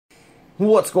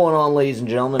What's going on, ladies and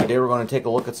gentlemen? Today we're going to take a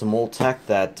look at some old tech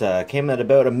that came at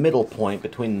about a middle point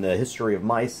between the history of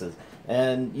mice.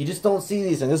 And you just don't see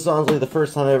these things. This is honestly the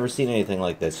first time I've ever seen anything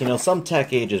like this. You know, some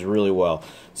tech ages really well.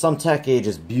 Some tech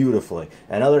ages beautifully.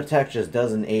 And other tech just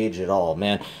doesn't age at all,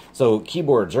 man. So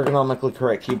keyboards, ergonomically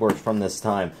correct keyboards from this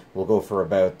time will go for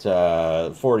about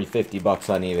 $40-50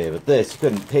 on eBay. But this, you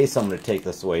couldn't pay someone to take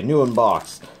this away. New in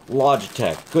box.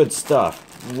 Logitech, good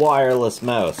stuff. Wireless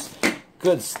mouse.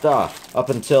 Good stuff, up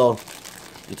until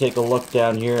you take a look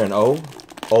down here and oh,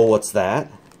 what's that?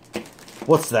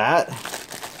 What's that?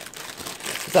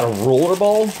 Is that a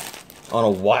rollerball on a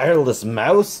wireless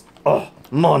mouse? Oh,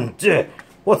 mon Dieu!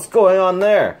 What's going on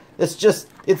there? It's just,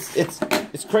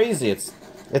 it's crazy. It's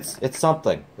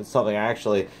something. It's something. I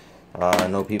actually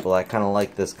know people that kind of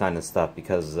like this kind of stuff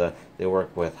because they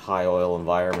work with high oil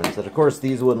environments. And of course,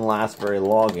 these wouldn't last very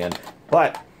long in.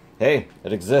 But hey,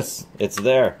 it exists. It's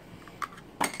there.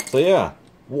 So yeah,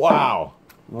 wow,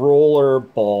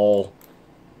 rollerball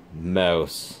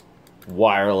mouse,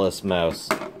 wireless mouse.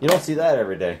 You don't see that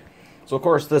every day. So of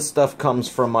course this stuff comes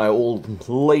from my old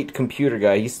late computer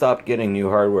guy. He stopped getting new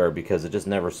hardware because it just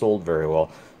never sold very well.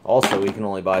 Also, he can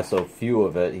only buy so few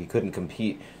of it. He couldn't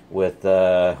compete with,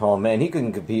 oh man, he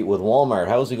couldn't compete with Walmart.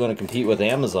 How is he going to compete with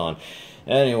Amazon?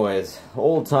 Anyways,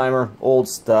 old timer, old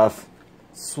stuff,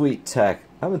 sweet tech.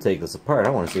 I'm going to take this apart. I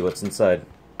want to see what's inside.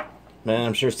 Man,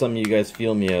 I'm sure some of you guys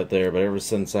feel me out there, but ever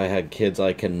since I had kids,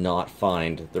 I cannot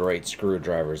find the right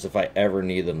screwdrivers. If I ever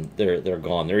need them, they're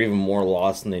gone. They're even more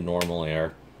lost than they normally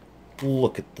are.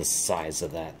 Look at the size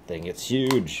of that thing. It's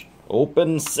huge.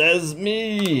 Open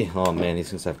sesame! Oh man, these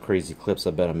things have crazy clips.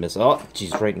 I bet I'm missing. Oh,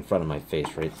 geez, right in front of my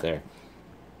face, right there.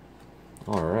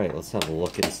 Alright, let's have a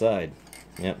look inside.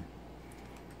 Yep.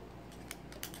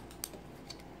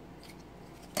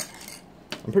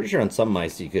 I'm pretty sure on some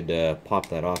mice you could pop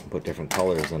that off and put different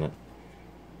colors in it.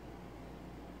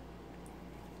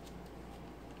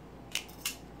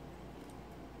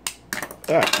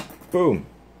 Ah, boom.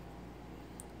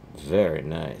 Very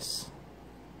nice.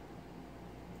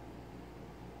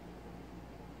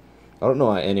 I don't know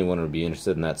why anyone would be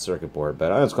interested in that circuit board,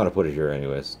 but I'm just going to put it here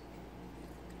anyways.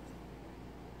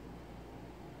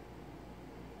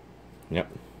 Yep.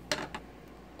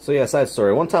 So yeah, side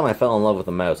story. One time I fell in love with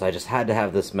a mouse. I just had to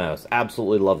have this mouse.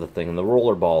 Absolutely love the thing. And the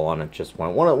roller ball on it just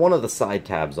went. One of the side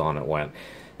tabs on it went.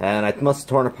 And I must have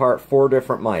torn apart 4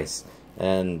 different mice.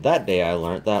 And that day I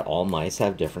learned that all mice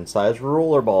have different size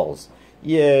roller balls.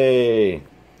 Yay!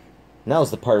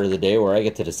 Now's the part of the day where I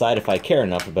get to decide if I care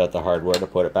enough about the hardware to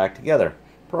put it back together.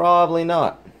 Probably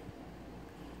not.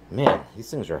 Man, these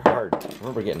things are hard. I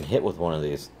remember getting hit with one of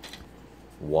these.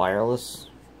 Wireless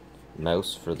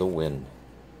mouse for the win.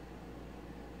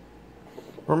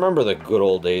 Remember the good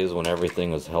old days when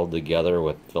everything was held together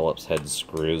with Phillips head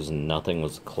screws and nothing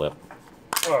was clipped?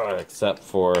 Except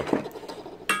for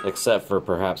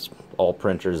perhaps all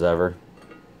printers ever.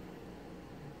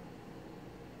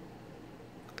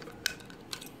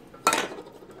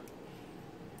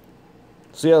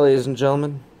 So yeah, ladies and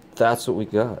gentlemen, that's what we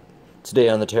got today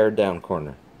on the Teardown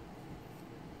Corner.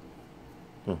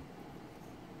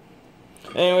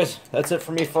 Anyways, that's it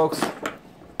for me, folks.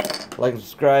 Like and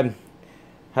subscribe.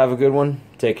 Have a good one.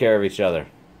 Take care of each other.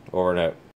 Over and out.